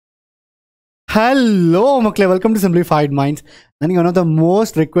Hello ಮಕ್ಕಳೇ, welcome to simplified minds. ನನಗೆ one of the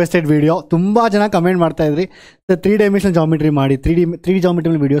most requested video ತುಂಬ ಜನ ಕಮೆಂಟ್ ಮಾಡ್ತಾ ಇದ್ರಿ, 3 ಡೈಮೆನ್ಷನಲ್ ಜಾಮಿಟ್ರಿ ಮಾಡಿ, 3D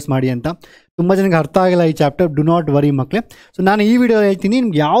ಜಾಮಿಟ್ರಿ ವೀಡಿಯೋಸ್ ಮಾಡಿ ಅಂತ. ತುಂಬ ಜನಕ್ಕೆ ಅರ್ಥ ಆಗಿಲ್ಲ ಈ ಚಾಪ್ಟರ್. ಡು ನಾಟ್ ವರಿ ಮಕ್ಕಳೇ. ಸೊ ನಾನು ಈ ವಿಡಿಯೋ ಹೇಳ್ತೀನಿ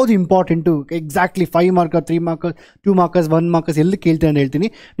ನಿಮ್ಗೆ ಯಾವುದು important, exactly 5 marker, 3 marker, 2 markers, 1 markers ಎಲ್ಲಿ ಕೇಳ್ತೀನಿ ಅಂತ ಹೇಳ್ತೀನಿ.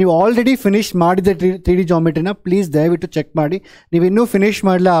 ನೀವು ಆಲ್ರೆಡಿ ಫಿನಿಶ್ ಮಾಡಿದ 3D ಜಾಮಿಟ್ರಿನ ಪ್ಲೀಸ್ ದಯವಿಟ್ಟು ಚೆಕ್ ಮಾಡಿ. ನೀವು ಇನ್ನೂ ಫಿನಿಶ್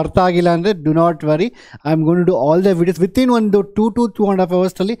ಮಾಡಲಿಲ್ಲ, ಅರ್ಥ ಆಗಿಲ್ಲ ಅಂದರೆ do not worry, I am going to do all the videos within ಒಂದು 2 to 2.5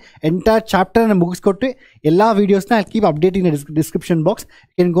 ಅವರ್ಸಲ್ಲಿ ಎಂಟೈರ್ ಚಾಪ್ಟರ್ನ ಮುಗಿಸ್ಕೊಟ್ಟು ಎಲ್ಲ ವೀಡಿಯೋಸ್ನ I keep updating description box.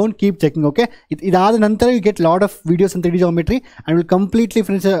 You can go and keep checking. Okay, ಇದಾದ ನಂತರ you get lot of videos in 3D geometry and will completely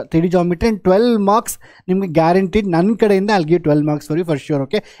finish 3D geometry and 12 marks ನಿಮಗೆ guaranteed. ನನ್ನ ಕಡೆಯಿಂದ I give 12 marks for sure.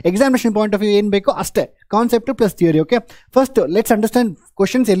 Okay, examination point of view ಏನು ಬೇಕೋ ಅಷ್ಟೇ, concept plus theory. Okay, first let's understand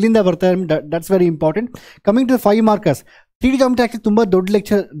questions ಎಲ್ಲಿಂದ ಬರ್ತಾರೆ, that's very important. Coming to 5 markers, 3D geometry actually ತುಂಬ ದೊಡ್ಡ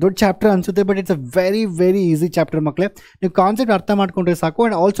ಚಾಪ್ಟರ್ ಅನಿಸುತ್ತೆ, but it's a very easy chapter ಮಕ್ಕಳೇ. ನೀವು ಕಾನ್ಸೆಪ್ಟ್ ಅರ್ಥ ಮಾಡ್ಕೊಂಡ್ರೆ ಸಾಕು.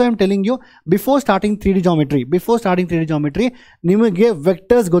 And also I am telling you, before starting 3D geometry ನಿಮಗೆ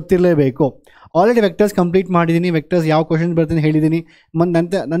ವೆಕ್ಟರ್ಸ್ ಗೊತ್ತಿರಲೇಬೇಕು. ಆಲ್ರೆಡಿ ವೆಕ್ಟರ್ಸ್ ಕಂಪ್ಲೀಟ್ ಮಾಡಿದ್ದೀನಿ, ವೆಕ್ಟರ್ಸ್ ಯಾವ ಕ್ವಶನ್ಸ್ ಬರ್ತೀನಿ ಹೇಳಿದ್ದೀನಿ.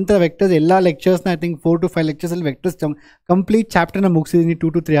 ನಂತರ ವೆಕ್ಟರ್ಸ್ ಎಲ್ಲ ಲೆಕ್ಚರ್ಸ್ನ I think 4 to 5 ಲೆಕ್ಚರ್ಸಲ್ಲಿ vectors complete ಚಾಪ್ಟರ್ನ ಮುಗಿಸಿದ್ದೀನಿ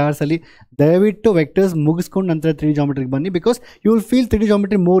 2 to 3 ಅವರ್ಸಲ್ಲಿ. ದಯವಿಟ್ಟು ವೆಕ್ಟರ್ಸ್ ಮುಗಿಸ್ಕೊಂಡು ನಂತರ 3D ಜಾಮಿಟ್ರಿಗೆ ಬನ್ನಿ, because you will feel 3D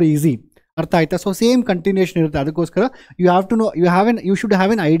geometry more easy. ಅರ್ಥ ಆಯ್ತಾ? ಸೊ ಸೇಮ್ ಕಂಟಿನ್ಯೂಷನ್ ಇರುತ್ತೆ. ಅದಕ್ಕೋಸ್ಕರ you have to know, you should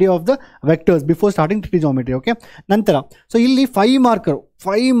have an idea of the vectors before starting 3D geometry. Okay, ನಂತರ so ಇಲ್ಲಿ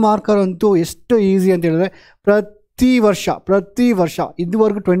 5 marker ಅಂತೂ ಎಷ್ಟು easy ಅಂತ ಹೇಳಿದ್ರೆ, ಪ್ರತಿ ವರ್ಷ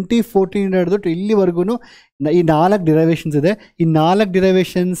ಇದುವರೆಗೂ 2014 ಹಿಡಿದು ಇಲ್ಲಿವರೆಗೂ ಈ 4 ಡಿರೈವೇಷನ್ಸ್ ಇದೆ. ಈ 4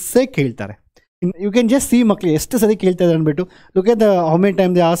 ಡಿರೈವೇಷನ್ಸೇ ಕೇಳ್ತಾರೆ. ಯು ಕ್ಯಾನ್ ಜಸ್ಟ್ ಸಿ ಮಕ್ಕಳು ಎಷ್ಟು ಸರಿ ಕೇಳ್ತಾ ಇದ್ದಾರೆ ಅಂದ್ಬಿಟ್ಟು. Look at the how many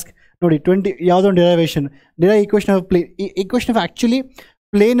time they ask. ನೋಡಿ, 20 ಯಾವುದೊಂದು ಡಿರೈವೇಷನ್, ಈಕ್ವೇಷನ್ ಆಫ್ ಪ್ಲೇನ್. ಈ ಈಕ್ವೇಷನ್ ಆಫ್ ಆ್ಯಕ್ಚುಲಿ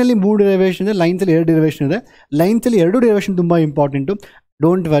ಪ್ಲೇನಲ್ಲಿ 3 ಡಿರೈವೇಷನ್ ಇದೆ, ಲೈನ್ಸಲ್ಲಿ 2 ಡಿರೈವೇಷನ್ ಇದೆ. ಲೈನ್ಸಲ್ಲಿ 2 ಡಿರೈವೇಷನ್ ತುಂಬ important.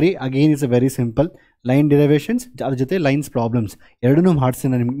 Don't worry, again it's a very simple. Line derivations ಅದ್ರ ಜೊತೆ ಲೈನ್ಸ್ ಪ್ರಾಬ್ಲಮ್ಸ್ ಎರಡನ್ನೂ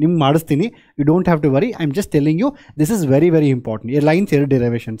ಮಾಡಿಸ್ತೀನಿ, ನಿಮ್ಗೆ ಮಾಡಿಸ್ತೀನಿ. You don't have to worry, I am just telling you this is very important. Lines 2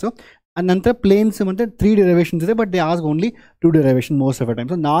 ಡಿರೈವೇಷನ್ಸು, ನಂತರ ಪ್ಲೇನ್ಸ್ ಮತ್ತು 3 ಡಿರೈವೇಷನ್ಸ್ ಇದೆ, but they ask only 2 derivation most of the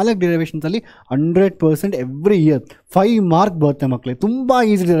time. So 4 ಡಿರೈವೇಷನ್ಸಲ್ಲಿ 100% every year 5 mark ಬರುತ್ತೆ ಮಕ್ಕಳೇ. ತುಂಬ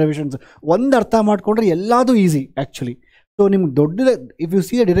ಈಸಿ ಡಿರೈವೇಷನ್ಸ್. ಒಂದು ಅರ್ಥ ಮಾಡಿಕೊಂಡ್ರೆ ಎಲ್ಲದೂ ಈಸಿ ಆ್ಯಕ್ಚುಲಿ. ಸೊ ನಿಮ್ಗೆ ದೊಡ್ಡದು, if U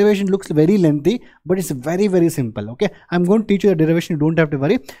C the derivation looks very lengthy, but it's very simple. Okay, I am gonna teach you the derivation, don't have to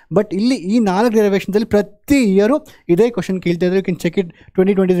worry. But ಇಲ್ಲಿ ಈ 4 ಡಿರೈವೇಷನ್ಸಲ್ಲಿ ಪ್ರತಿ ಇಯರು ಇದೇ ಕ್ವಶನ್ ಕೇಳ್ತಾ ಇದ್ದಾರೆ. You can check it.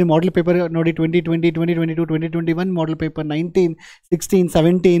 2023 model paper ನೋಡಿ, 2020, 2022, 2021 ಮಾಡಲ್ paper, 19, 16,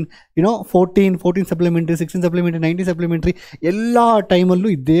 17, 14 supplementary, 16 supplementary, 19 supplementary, ಎಲ್ಲ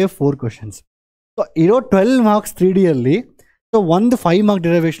ಟೈಮಲ್ಲೂ ಇದೇ 4 ಕ್ವಶನ್ಸ್. ಸೊ ಇರೋ 12 ಮಾರ್ಕ್ಸ್ 3Dಯಲ್ಲಿ, ಸೊ ಒಂದು 5 ಮಾರ್ಕ್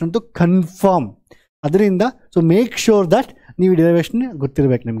ಡಿರೈವೇಷನ್ ಅಂತೂ ಕನ್ಫರ್ಮ್. ಅದರಿಂದ ಸೊ ಮೇಕ್ ಶೋರ್ ದಟ್ ನೀವು ಡಿರೈವೇಷನ್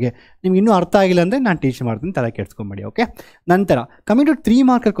ಗೊತ್ತಿರಬೇಕು. ನಿಮಗೆ ಇನ್ನೂ ಅರ್ಥ ಆಗಿಲ್ಲ ಅಂದರೆ ನಾನು ಟೀಚ್ ಮಾಡ್ತೀನಿ, ತಲೆ ಕೆಡ್ಸ್ಕೊಂಬೇಡಿ. ಓಕೆ, ನಂತರ ಕಮಿಂಗ್ ಟು 3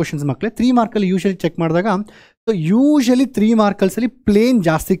 ಮಾರ್ಕರ್ ಕ್ವಶನ್ಸ್ ಮಕ್ಕಳೇ. 3 ಮಾರ್ಕಲ್ಲಿ ಯೂಶಲಿ ಚೆಕ್ ಮಾಡಿದಾಗ, ಸೊ ಯೂಶಲಿ 3 ಮಾರ್ಕಲ್ಸಲ್ಲಿ ಪ್ಲೇನ್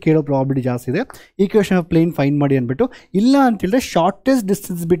ಜಾಸ್ತಿ ಕೇಳೋ ಪ್ರಾಬಿಲಿಟಿ ಜಾಸ್ತಿ ಇದೆ. ಈಕ್ವೇಷನ್ ಆಫ್ ಪ್ಲೇನ್ ಫೈಂಡ್ ಮಾಡಿ ಅಂದ್ಬಿಟ್ಟು. ಇಲ್ಲ ಅಂತೇಳಿದ್ರೆ shortest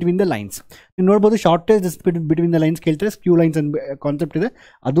distance between the lines ನೀವು ನೋಡ್ಬೋದು. Shortest distance between the lines ಕೇಳ್ತಾರೆ. ಸ್ಕ್ಯೂ ಲೈನ್ಸ್ ಅಂತ ಕಾನ್ಸೆಪ್ಟ್ ಇದೆ,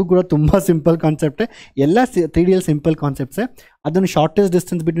 ಅದು ಕೂಡ ತುಂಬ ಸಿಂಪಲ್ ಕಾನ್ಸೆಪ್ಟೇ. ಎಲ್ಲ 3Dಯಲ್ಲಿ ಸಿಂಪಲ್ ಕಾನ್ಸೆಪ್ಟ್ಸೇ. ಅದನ್ನು shortest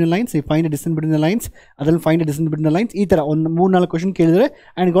distance between lines, find the distance between the lines, ಅದನ್ನು find the distance between the lines. ಈ ಥರ ಒಂದು 3-4 ಕ್ವಶನ್ ಕೇಳಿದರೆ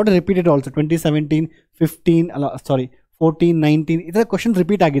ಆ್ಯಂಡ್ ಗಾಟ್ ರಿಪೀಟೆಡ್ ಆಲ್ಸೋ 2017, 14, 19 ಈ ಥರ ಕ್ವಶನ್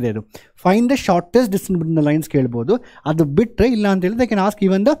ರಿಪೀಟ್ ಆಗಿದೆ. ಇದು find the shortest distance between the lines ಕೇಳ್ಬೋದು. ಅದು ಬಿಟ್ಟರೆ ಇಲ್ಲ ಅಂತ ಹೇಳಿದ್ರೆ can ask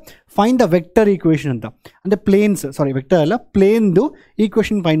even the find the vector equation ಅಂತ. ಅಂದರೆ ಪ್ಲೇನ್ಸ್, ವೆಕ್ಟರ್ ಅಲ್ಲ, ಪ್ಲೇನ್ದು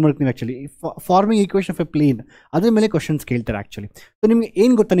ಈಕ್ವೇಷನ್ ಫೈಂಡ್ ಮಾಡ್ತೀನಿ. Actually farming equation of A plane, ಅದ್ರ ಮೇಲೆ ಕ್ವಶನ್ಸ್ ಕೇಳ್ತಾರೆ ಆ್ಯಕ್ಚುಲಿ. ಸೊ ನಿಮಗೆ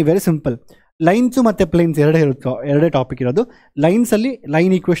ಏನು ಗೊತ್ತಾ, ನೀವು ವೆರಿ ಸಿಂಪಲ್. ಲೈನ್ಸು ಮತ್ತು ಪ್ಲೇನ್ಸ್ ಎರಡೇ ಟಾಪಿಕ್ ಇರೋದು. ಲೈನ್ಸಲ್ಲಿ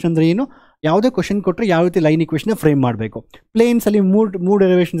ಲೈನ್ ಈಕ್ವೇಷನ್ ಅಂದರೆ ಏನು, ಯಾವುದೇ ಕ್ವಶನ್ ಕೊಟ್ಟರೆ ಯಾವ ರೀತಿ ಲೈನ್ ಈಕ್ವೇಷನ್ನ ಫ್ರೇಮ್ ಮಾಡಬೇಕು. ಪ್ಲೇನ್ಸಲ್ಲಿ 3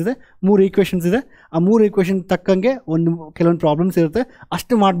 ಡೆರಿವೇಷನ್ಸ್ ಇದೆ, 3 ಈಕ್ವೇಷನ್ಸ್ ಇದೆ. ಆ 3 ಈಕ್ವೇಷನ್ ತಕ್ಕಂಗೆ ಕೆಲವೊಂದು ಪ್ರಾಬ್ಲಮ್ಸ್ ಇರುತ್ತೆ.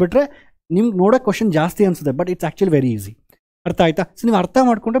 ಅಷ್ಟು ಮಾಡಿಬಿಟ್ರೆ ನಿಮ್ಗೆ ನೋಡೋಕೆ ಕ್ವಶನ್ ಜಾಸ್ತಿ ಅನಿಸುತ್ತೆ, but it's actually very easy. ಅರ್ಥ ಆಯ್ತಾ? ಸೊ ನೀವು ಅರ್ಥ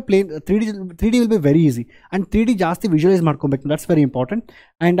ಮಾಡಿಕೊಂಡ್ರೆ 3D will be very easy. And 3D ಜಾಸ್ತಿ ವಿಜುವಲೈಸ್ ಮಾಡ್ಕೊಬೇಕು, that's very important.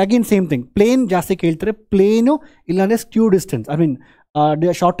 And again same thing, plane ಜಾಸ್ತಿ ಕೇಳ್ತಾರೆ. ಪ್ಲೇನು ಇಲ್ಲಾಂದರೆ ಸ್ಕ್ಯೂ distance, I mean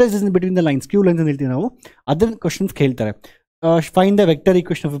shortest distance between the lines, ಸ್ಕ್ಯೂ lines ಅಂತ ಹೇಳ್ತೀವಿ ನಾವು, ಅದರ ಕ್ವಶನ್ಸ್ ಕೇಳ್ತಾರೆ. Find the vector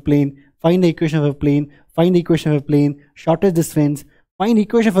equation of A plane, find the equation of A plane, find the equation of A plane, shortest distance, find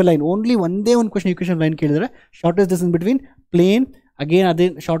equation of A line. Only ಒಂದೇ ಒಂದು question equation of line ಕೇಳಿದರೆ shortest distance between plane, again ಅದೇ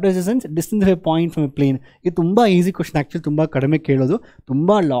shortest distance of A point from A plane. ಇದು ತುಂಬ easy question actually, ತುಂಬ ಕಡಿಮೆ ಕೇಳೋದು.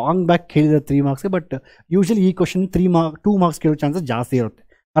 ತುಂಬ ಲಾಂಗ್ ಬ್ಯಾಕ್ ಕೇಳಿದರೆ 3 ಮಾರ್ಕ್ಸ್ಗೆ, ಬಟ್ ಯೂಶಲಿ ಈ ಕ್ವಶನ್ 2 ಮಾರ್ಕ್ಸ್ ಕೇಳೋ ಚಾನ್ಸಸ್ ಜಾಸ್ತಿ ಇರುತ್ತೆ.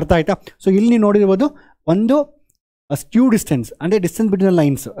 ಅರ್ಥ ಆಯ್ತಾ? ಸೊ ಇಲ್ಲಿ ನೋಡಿರ್ಬೋದು, ಒಂದು ಸ್ಕ್ಯೂ ಡಿಸ್ಟೆನ್ಸ್ ಅಂದರೆ distance between the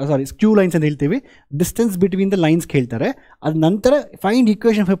lines, ಸ್ಕ್ಯೂ lines ಅಂತ ಹೇಳ್ತೀವಿ. ಡಿಸ್ಟೆನ್ಸ್ ಬಿಟ್ವೀನ್ ದ ಲೈನ್ಸ್ ಕೇಳ್ತಾರೆ. ಅದ ನಂತರ find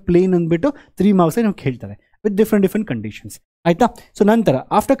equation of A plane ಅಂದ್ಬಿಟ್ಟು 3 ಮಾರ್ಕ್ಸ್ ನಾವು ಕೇಳ್ತಾರೆ ವಿತ್ ಡಿಫ್ರೆಂಟ್ ಕಂಡೀಷನ್ಸ್. ಆಯಿತಾ? ಸೊ ನಂತರ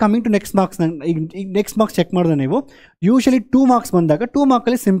after coming to next marks, ಈಗ ನೆಕ್ಸ್ಟ್ ಮಾರ್ಕ್ಸ್ ಚೆಕ್ ಮಾಡಿದ್ರೆ ನೀವು ಯೂಶಲಿ 2 ಮಾರ್ಕ್ಸ್ ಬಂದಾಗ 2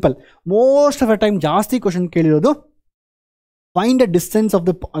 ಮಾರ್ಕಲ್ಲಿ simple, most of the time ಜಾಸ್ತಿ question ಕೇಳಿರೋದು find the distance of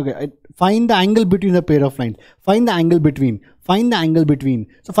the find the angle between the pair of lines, find the angle between, find the angle between,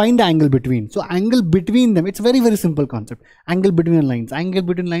 so find the angle between, so angle between them, it's very very simple concept. Angle between lines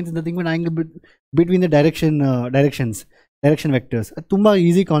is nothing but angle between the direction vectors. ತುಂಬಾ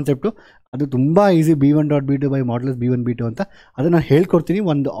easy concept, ಅದು ತುಂಬ easy. b1.b2 by modulus b1 b2 ಅಂತ ಅದನ್ನು ಹೇಳ್ಕೊಡ್ತೀನಿ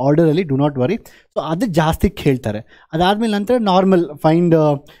ಒಂದು ಆರ್ಡರಲ್ಲಿ, do not worry. So ಅದು ಜಾಸ್ತಿ ಕೇಳ್ತಾರೆ. ಅದಾದಮೇಲೆ ನಂತರ normal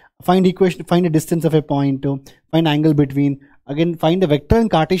find equation, find the distance of a point, find angle between, again find the vector and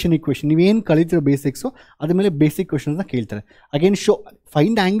Cartesian equation. ನೀವೇನು ಕಲಿತಿರೋ ಬೇಸಿಕ್ಸು ಅದ್ರ ಮೇಲೆ ಬೇಸಿಕ್ ಕ್ವೆಶನ್ಸ್ನ ಕೇಳ್ತಾರೆ. Again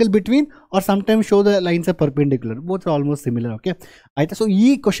find the angle between or sometimes show the lines are perpendicular, both are almost similar. Okay ಆಯಿತಾ? So ಈ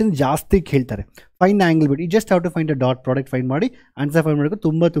question ಜಾಸ್ತಿ ಕೇಳ್ತಾರೆ. Find the angle bit, you just have to find the dot product find ಮಾಡಿ answer find ಮಾಡೋಕ್ಕೆ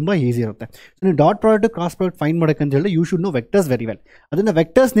ತುಂಬ easy ಇರುತ್ತೆ. So ನೀವು dot product cross product find ಮಾಡೋಕ್ಕೆ ಅಂತ ಹೇಳಿದ್ರೆ you should know vectors very well. ಅದನ್ನು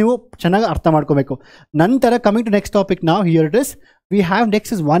ವೆಕ್ಟರ್ಸ್ ನೀವು ಚೆನ್ನಾಗಿ ಅರ್ಥ ಮಾಡ್ಕೋಬೇಕು. ನಂತರ ಕಮಿಂಗ್ ಟು ನೆಕ್ಸ್ಟ್ ಟಾಪಿಕ್, ನಾವು here it is we have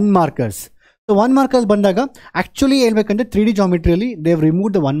next is one markers. So one markers ಬಂದಾಗ ಆ್ಯಕ್ಚುಲಿ ಹೇಳ್ಬೇಕಂದ್ರೆ 3D ಜಾಮಿಟ್ರಿಯಲ್ಲಿ they have remove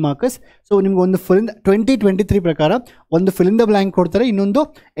the one markers. So ನಿಮ್ಗೆ ಒಂದು 2023 ಪ್ರಕಾರ ಒಂದು ಫಿಲ್ ಇನ್ ದ ಬ್ಲ್ಯಾಂಕ್ ಕೊಡ್ತಾರೆ, ಇನ್ನೊಂದು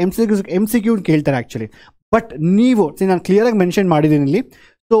MCQ ಕೇಳ್ತಾರೆ ಆ್ಯಕ್ಚುಲಿ. ಬಟ್ ನೀವು ನಾನು ಕ್ಲಿಯರಾಗಿ ಮೆನ್ಷನ್ ಮಾಡಿದ್ದೀನಿ ಇಲ್ಲಿ.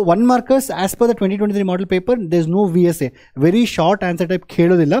 So one markers as per the 2023 model paper there is no VSA, very short answer type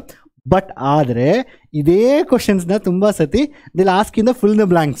ಕೇಳೋದಿಲ್ಲ. ಬಟ್ ಆದರೆ ಇದೇ ಕ್ವಶನ್ಸ್ನ ತುಂಬ ಸತಿ ದಿ ಲಾಸ್ಟ್ ಇಂದ ಫಿಲ್ ದ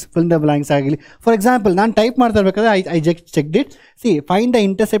ಬ್ಲ್ಯಾಂಕ್ಸ್ ಆಗಲಿ. ಫಾರ್ ಎಕ್ಸಾಂಪಲ್ ನಾನು ಟೈಪ್ ಮಾಡ್ತಾ ಇರಬೇಕಾದ್ರೆ I just checked it. C find the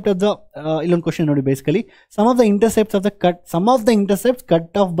intercept of the, ಇಲ್ಲೊಂದು ಕ್ವಶನ್ ನೋಡಿ, basically some of the intercepts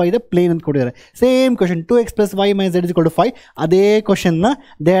cut off by the plane ಅಂತ ಕೊಟ್ಟಿದ್ದಾರೆ. Same question 2x + y - z = 5. ಅದೇ ಕ್ವಶನ್ನ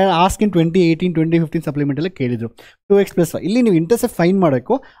they are ask in 2018 2015 ಸಪ್ಲಿಮೆಂಟಲ್ಲಿ ಕೇಳಿದ್ರು. 2x + y ಇಲ್ಲಿ ನೀವು intercept find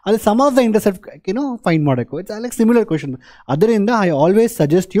ಮಾಡಬೇಕು, ಅದು some of the intercept find ಮಾಡಬೇಕು. It's like similar question. ಅದರಿಂದ I always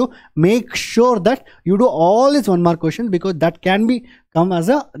suggest you make sure that you do all these one mark questions, because that can be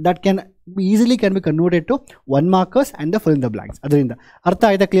easily be converted to one markers and the fill in the blanks. ಅದರಿಂದ ಅರ್ಥ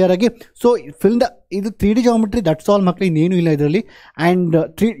ಆಯ್ತಾ clear ಆಗಿ? So ಇದು 3D geometry, that's all ಮಕ್ಕಳು, ಇನ್ನೇನು ಇಲ್ಲ ಇದರಲ್ಲಿ. And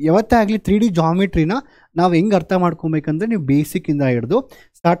ಯಾವತ್ತೇ ಆಗಲಿ 3D ಜಾಮಿಟ್ರಿನ ನಾವು ಹೆಂಗೆ ಅರ್ಥ ಮಾಡ್ಕೊಬೇಕಂದ್ರೆ ನೀವು ಬೇಸಿಕ್ಕಿಂದ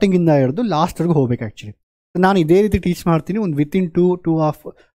ಸ್ಟಾರ್ಟಿಂಗಿಂದ ಹಿಡಿದು ಲಾಸ್ಟ್ವರೆಗೂ ಹೋಗ್ಬೇಕು. ಆ್ಯಕ್ಚುಲಿ ನಾನು ಇದೇ ರೀತಿ ಟೀಚ್ ಮಾಡ್ತೀನಿ. ಒಂದು ವಿತಿನ್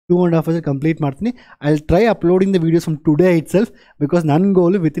 2.5 hours ಕಂಪ್ಲೀಟ್ ಮಾಡ್ತೀನಿ. I will try uploading the videos from today it self, because ನನ್ನ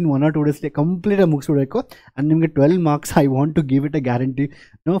ಗೋಲು ವಿತಿನ್ 1 or 2 days ಕಂಪ್ಲೀಟಾಗಿ ಮುಗಿಸ್ಬಿಡಬೇಕು. ಆ್ಯಂಡ್ ನಿಮಗೆ 12 marks I want to give it a guarantee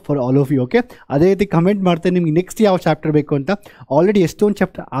for all of you. Okay, ಅದೇ ರೀತಿ comment ಮಾಡ್ತೇನೆ ನಿಮ್ಗೆ next ಯಾವ chapter ಬೇಕು ಅಂತ. ಆಲ್ರೆಡಿ ಎಷ್ಟೊಂದು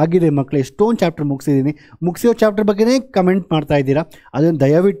ಚಾಪ್ಟರ್ ಆಗಿದೆ ಮಕ್ಕಳು, ಎಷ್ಟೊಂದು ಚಾಪ್ಟರ್ ಮುಗಿಸಿರೋ ಚಾಪ್ಟರ್ ಬಗ್ಗೆನೇ ಕಮೆಂಟ್ ಮಾಡ್ತಾ ಇದ್ದೀರಾ. ಅದನ್ನು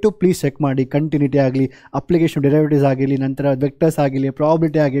ದಯವಿಟ್ಟು ಪ್ಲೀಸ್ ಚೆಕ್ ಮಾಡಿ. ಕಂಟಿನ್ಯೂಟಿ ಆಗಲಿ, ಅಪ್ಲಿಕೇಶನ್ ಡೆರಿವೇಟಿವ್ಸ್ ಆಗಿರಲಿ, ನಂತರ ವೆಕ್ಟರ್ಸ್ ಆಗಿರಲಿ,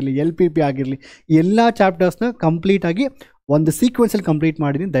 ಪ್ರಾಬಬಿಲಿಟಿ ಆಗಿರಲಿ, LPP ಆಗಿರಲಿ, ಎಲ್ಲ ಚಾಪ್ಟರ್ಸ್ನ ಕಂಪ್ಲೀಟಾಗಿ ಒಂದು ಸೀಕ್ವೆನ್ಸಲ್ಲಿ ಕಂಪ್ಲೀಟ್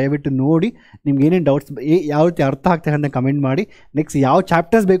ಮಾಡಿದ್ದೀನಿ. ದಯವಿಟ್ಟು ನೋಡಿ, ನಿಮ್ಗೆ ಏನೇನು ಡೌಟ್ಸ್ ಯಾವ ರೀತಿ ಅರ್ಥ ಆಗ್ತಾರೆ ಅಂತ ಕಮೆಂಟ್ ಮಾಡಿ. ನೆಕ್ಸ್ಟ್ ಯಾವ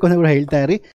ಚಾಪ್ಟರ್ಸ್ ಬೇಕು ಅಂತ ಕೂಡ ಹೇಳ್ತಾ ಇರಿ.